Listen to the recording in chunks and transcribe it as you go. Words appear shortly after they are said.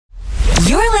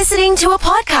listening to a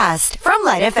podcast from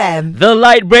LITE FM. The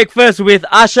Light Breakfast with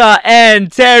Asha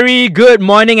and Terry. Good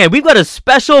morning, and we've got a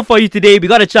special for you today. We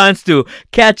got a chance to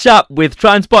catch up with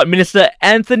Transport Minister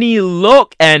Anthony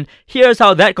Loke, and here's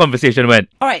how that conversation went.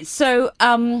 All right, so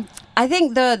I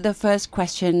think the first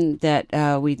question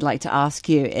that we'd like to ask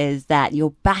you is that you're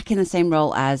back in the same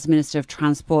role as Minister of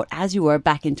Transport as you were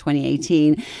back in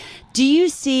 2018. Do you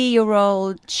see your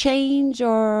role change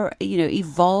or,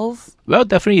 evolve? Well,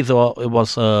 definitely it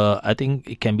was, I think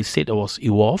it can be said it was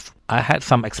evolved. I had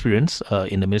some experience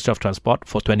in the Ministry of Transport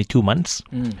for 22 months.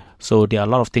 So there are a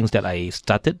lot of things that I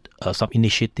started, some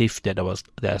initiatives that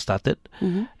I started.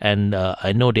 And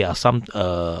I know there are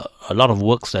a lot of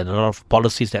works and a lot of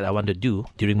policies that I want to do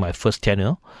during my first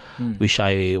tenure, which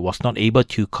I was not able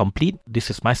to complete. This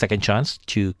is my second chance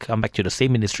to come back to the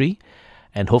same ministry.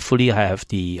 And hopefully I have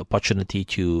the opportunity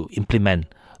to implement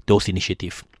those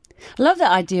initiatives. I love that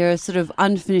idea of sort of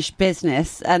unfinished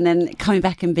business and then coming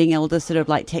back and being able to sort of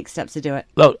like take steps to do it.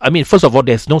 Well, I mean, first of all,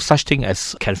 there's no such thing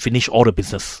as can finish all the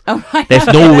business. Oh, right. There's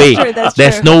no way.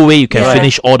 That's no way you can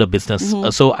finish all the business.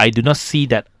 So I do not see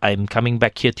that I'm coming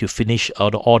back here to finish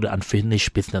all the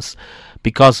unfinished business.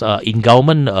 Because in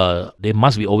government, there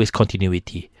must be always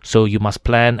continuity. So you must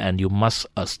plan and you must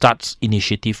start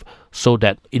initiative so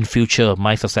that in future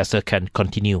my successor can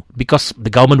continue. Because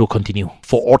the government will continue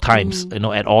for all times,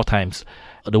 at all times.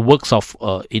 The works of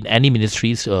in any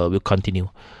ministries will continue.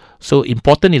 So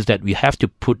important is that we have to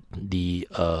put the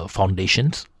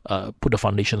foundations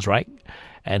right.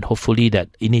 And hopefully that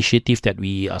initiative that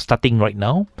we are starting right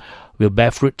now will bear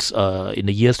fruits in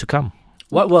the years to come.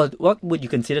 What would you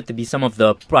consider to be some of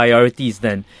the priorities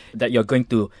then that you're going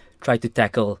to try to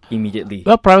tackle immediately?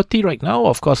 Well, priority right now,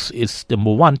 of course, is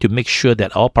number one, to make sure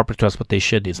that our public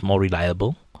transportation is more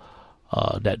reliable,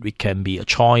 that we can be a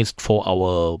choice for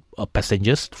our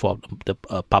passengers, for the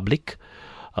public,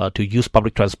 to use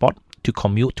public transport, to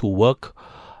commute, to work,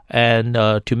 and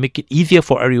to make it easier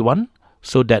for everyone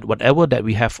so that whatever that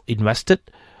we have invested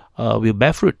will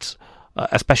bear fruits,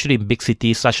 especially in big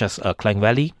cities such as Klang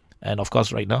Valley. And of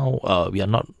course, right now, we are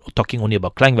not talking only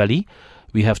about Klang Valley.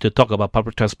 We have to talk about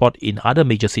public transport in other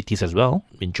major cities as well,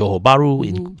 in Johor Bahru,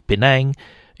 in Penang,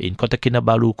 in Kota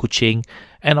Kinabalu, Kuching,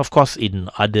 and of course in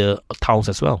other towns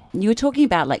as well. You were talking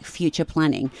about like future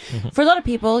planning. For a lot of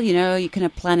people, you kind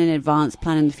of plan in advance,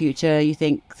 plan in the future. You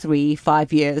think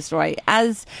 3-5 years, right?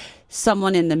 As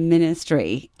someone in the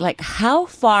ministry, like how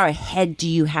far ahead do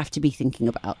you have to be thinking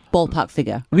about? Ballpark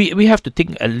figure. We have to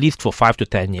think at least for 5 to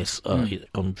 10 years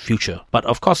on future. But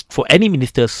of course, for any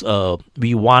ministers,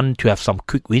 we want to have some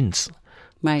quick wins.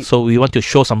 Right. So we want to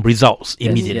show some results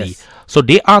immediately. Yes. So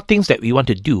there are things that we want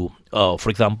to do, for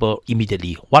example,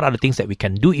 immediately. What are the things that we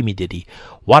can do immediately?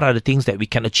 What are the things that we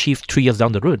can achieve 3 years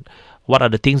down the road? What are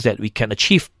the things that we can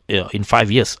achieve in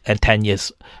 5 years and 10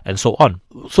 years and so on?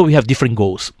 So we have different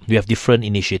goals. We have different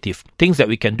initiatives. Things that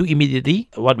we can do immediately,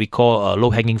 what we call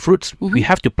low-hanging fruits, we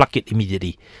have to pluck it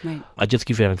immediately. Right. I'll just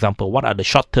give you an example. What are the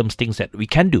short-term things that we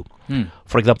can do?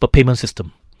 For example, payment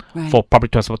system. Right. For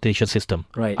public transportation system.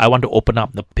 Right. I want to open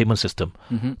up the payment system.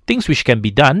 Things which can be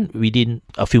done within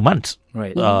a few months.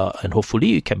 Right. And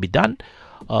hopefully it can be done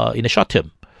in the short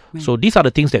term. Right. So these are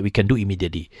the things that we can do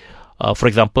immediately. For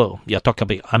example, you are talking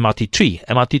about MRT3.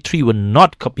 MRT3 will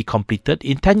not be completed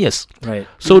in 10 years. Right.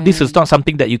 So this is not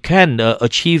something that you can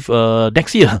achieve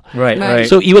next year. Right.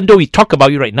 So even though we talk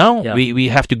about it right now, we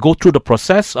have to go through the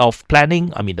process of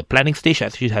planning. I mean, the planning stage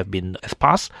actually has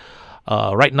passed.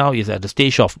 Right now is at the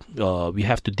stage of we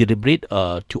have to deliberate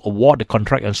to award the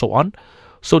contract and so on.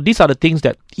 So these are the things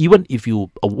that even if you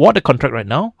award the contract right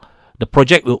now, the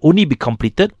project will only be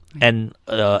completed and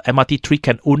MRT3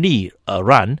 can only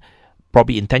run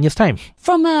probably in 10 years' time.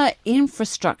 From an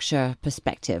infrastructure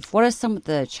perspective, what are some of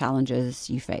the challenges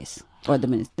you face or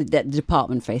the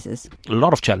department faces? A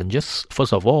lot of challenges.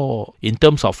 First of all, in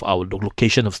terms of our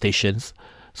location of stations,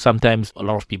 sometimes a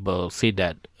lot of people say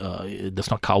that it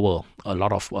does not cover a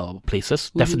lot of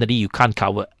places. Definitely, you can't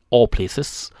cover all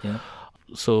places. Yeah.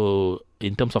 So,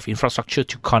 in terms of infrastructure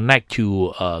to connect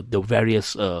to the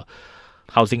various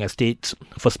housing estates,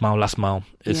 first mile, last mile,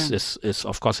 is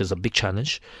of course is a big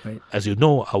challenge. Right. As you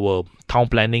know, our town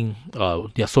planning,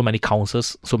 there are so many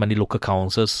councils, so many local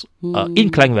councils in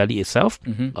Klang Valley itself,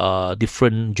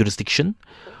 different jurisdiction.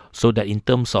 So that in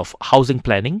terms of housing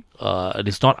planning, it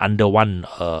is not under one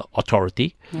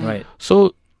authority. Right.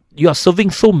 So you are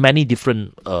serving so many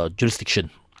different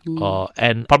jurisdictions.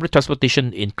 And public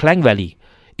transportation in Klang Valley,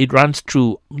 it runs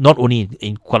through not only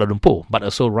in Kuala Lumpur, but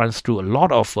also runs through a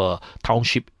lot of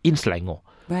township in Selangor.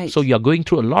 Right. So you are going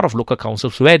through a lot of local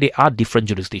councils where they are different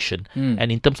jurisdiction.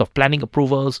 And in terms of planning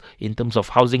approvals, in terms of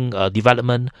housing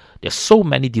development, there's so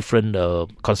many different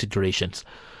considerations.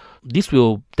 This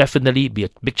will definitely be a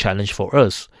big challenge for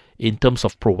us in terms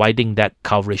of providing that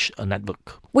coverage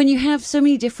network. When you have so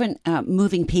many different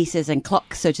moving pieces and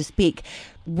clocks, so to speak,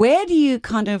 where do you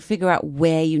kind of figure out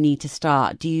where you need to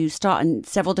start? Do you start in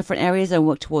several different areas and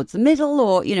work towards the middle,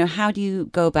 or how do you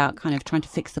go about kind of trying to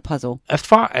fix the puzzle? As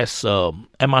far as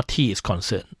MRT is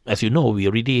concerned, as you know, we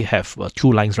already have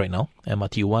 2 lines right now,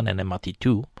 MRT1 and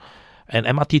MRT2. And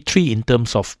MRT3, in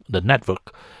terms of the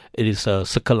network, it is a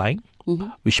circle line,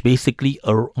 which basically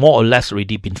are more or less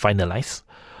already been finalized.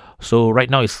 So right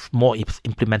now it's more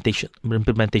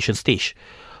implementation stage.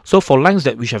 So for lines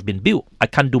that which have been built, I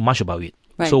can't do much about it.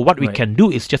 Right. So what we can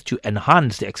do is just to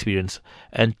enhance the experience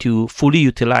and to fully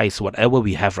utilize whatever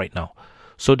we have right now.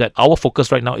 So that our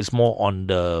focus right now is more on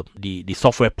the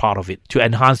software part of it to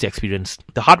enhance the experience.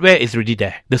 The hardware is already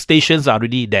there. The stations are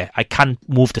already there. I can't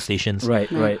move the stations.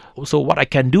 Right. So what I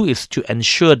can do is to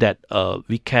ensure that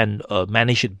we can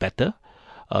manage it better.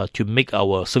 To make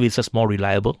our services more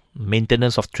reliable.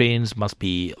 Maintenance of trains must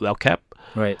be well kept.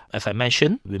 Right. As I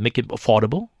mentioned, we make it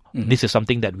affordable. This is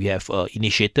something that we have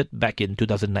initiated back in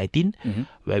 2019,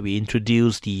 where we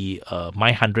introduced the My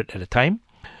 100 at a time,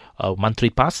 monthly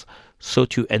pass, so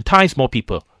to entice more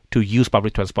people to use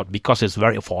public transport because it's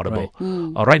very affordable.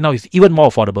 Right now, it's even more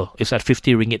affordable. It's at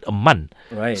 50 ringgit a month.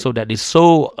 Right. So that is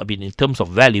so, in terms of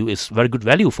value, it's very good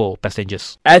value for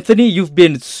passengers. Anthony, you've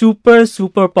been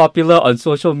super popular on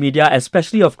social media,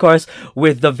 especially, of course,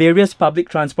 with the various public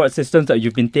transport systems that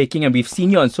you've been taking, and we've seen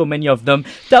you on so many of them.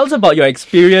 Tell us about your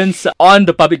experience on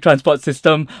the public transport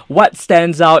system. What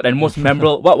stands out and most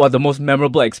memorable? What were the most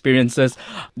memorable experiences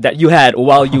that you had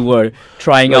while you were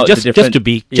trying out the different...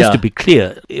 Just to be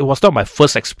clear, it was not my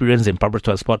first experience in public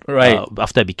transport. Right.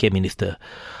 After I became minister,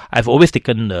 I've always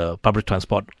taken public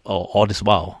transport all this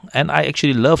while, and I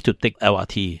actually love to take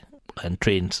LRT and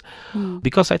trains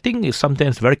because I think it's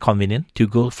sometimes very convenient to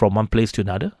go from one place to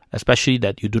another, especially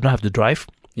that you do not have to drive.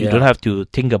 You don't have to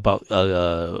think about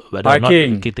whether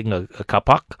parking. or not getting a car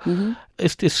park.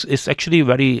 It's actually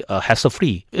very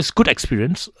hassle-free. It's good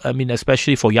experience.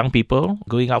 Especially for young people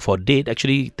going out for a date,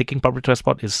 actually taking public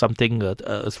transport is something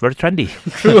it's very trendy.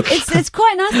 It's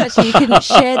quite nice, actually. You can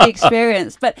share the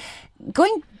experience. But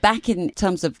going back in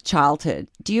terms of childhood,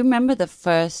 do you remember the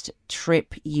first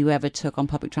trip you ever took on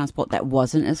public transport that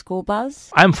wasn't a school bus?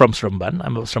 I'm from Seremban.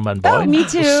 I'm a Seremban boy. Oh, me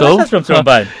too. So, from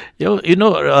Seremban.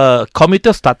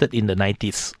 Commuter started in the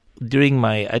 90s. During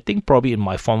I think probably in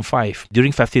my Form 5,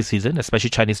 during festive season,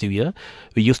 especially Chinese New Year,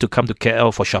 we used to come to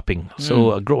KL for shopping.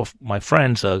 So a group of my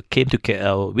friends came to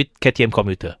KL with KTM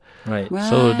commuter. Right.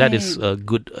 So that is a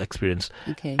good experience.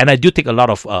 Okay. And I do take a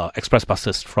lot of express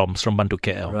buses from Seremban to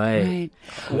KL. Right.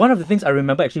 One of the things I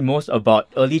remember actually most about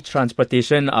early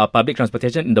transportation, public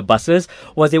transportation in the buses,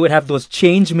 was they would have those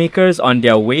change makers on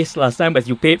their waist last time. As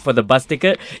you paid for the bus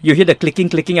ticket, you hear the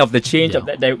clicking of the change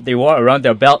that they wore around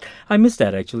their belt. I miss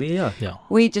that actually. Yeah.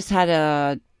 We just had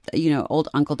a old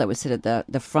uncle that would sit at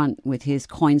the front with his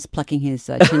coins plucking his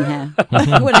chin hair.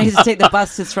 When I used to take the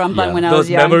bus to Seremban when I was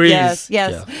young. Memories. Yes.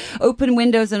 Yeah. Open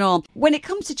windows and all. When it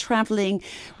comes to traveling,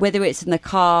 whether it's in the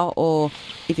car or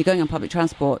if you're going on public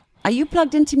transport, are you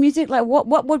plugged into music? Like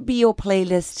what would be your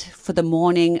playlist for the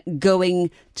morning going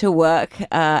to work?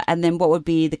 And then what would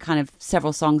be the kind of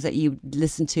several songs that you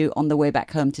listen to on the way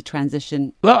back home to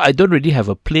transition? Well, I don't really have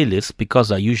a playlist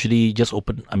because I usually just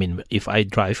if I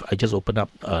drive, I just open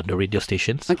up the radio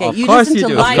stations. Okay, Of you course listen you to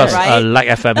do. LITE, Of course, right? LITE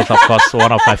FM is of course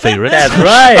one of my favorites. That's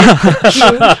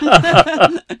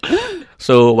right.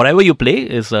 So whatever you play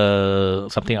is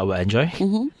something I will enjoy.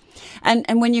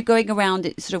 And when you're going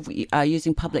around sort of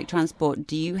using public transport,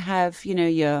 do you have,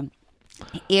 your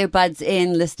earbuds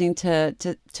in listening to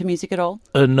music at all?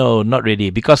 No, not really.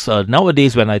 Because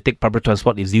nowadays when I take public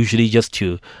transport, it's usually just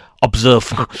to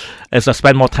observe. As I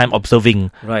spend more time observing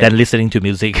than listening to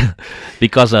music.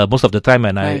 Because most of the time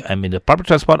when I'm in the public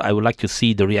transport, I would like to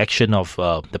see the reaction of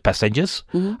the passengers.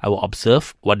 I will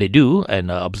observe what they do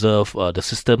and observe the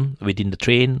system within the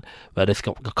train, whether it's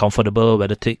comfortable,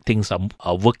 whether things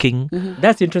are working.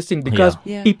 That's interesting because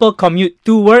Yeah. people commute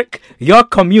to work. Your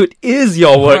commute is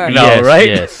your work now, Yes,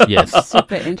 right? Yes.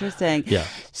 Super interesting. Yeah.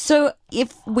 So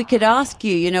if we could ask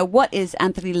you, what is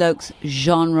Anthony Loke's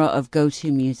genre of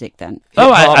go-to music then?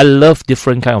 Oh, I love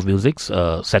different kind of musics.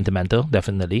 Sentimental,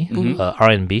 definitely.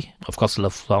 R&B, of course,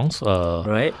 love songs.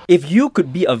 Right. If you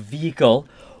could be a vehicle,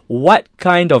 what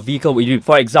kind of vehicle would you be?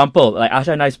 For example, like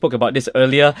Asha and I spoke about this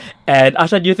earlier. And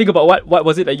Asha, do you think about what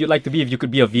was it that you'd like to be if you could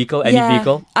be a vehicle, any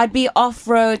vehicle? I'd be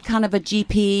off-road, kind of a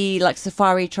GP, like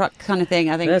safari truck kind of thing,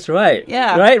 I think. That's right.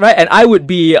 Yeah. Right. And I would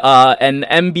be an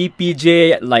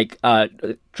MBPJ, like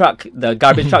truck, the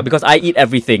garbage truck, because I eat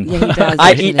everything. Yeah, he does,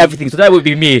 I actually. eat everything. So that would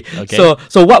be me. Okay.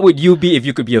 So what would you be if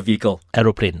you could be a vehicle?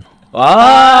 Aeroplane. And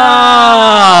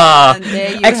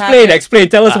there you have it. Explain.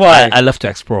 Tell us why. I love to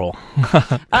explore.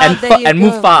 And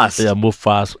move fast. Yeah, move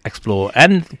fast, explore,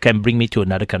 and can bring me to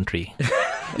another country,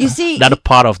 You see, another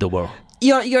part of the world.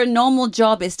 your normal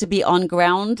job is to be on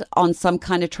ground on some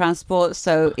kind of transport.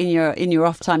 So in your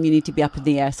off time, you need to be up in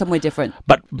the air, somewhere different.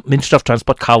 But Ministry of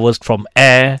Transport covers from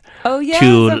air Oh yes,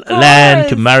 to of land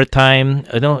to course. maritime.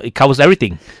 It covers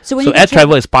everything. So when So you air get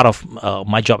travel is part of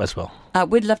my job as well.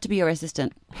 we'd love to be your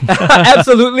assistant.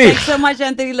 Absolutely. Thanks so much,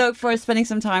 Anthony Loke, for spending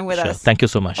some time with Sure. us. Thank you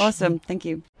so much. Awesome. Thank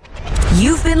you.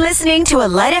 You've been listening to a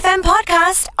LITE FM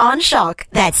podcast on Shock.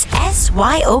 That's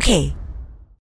SYOK.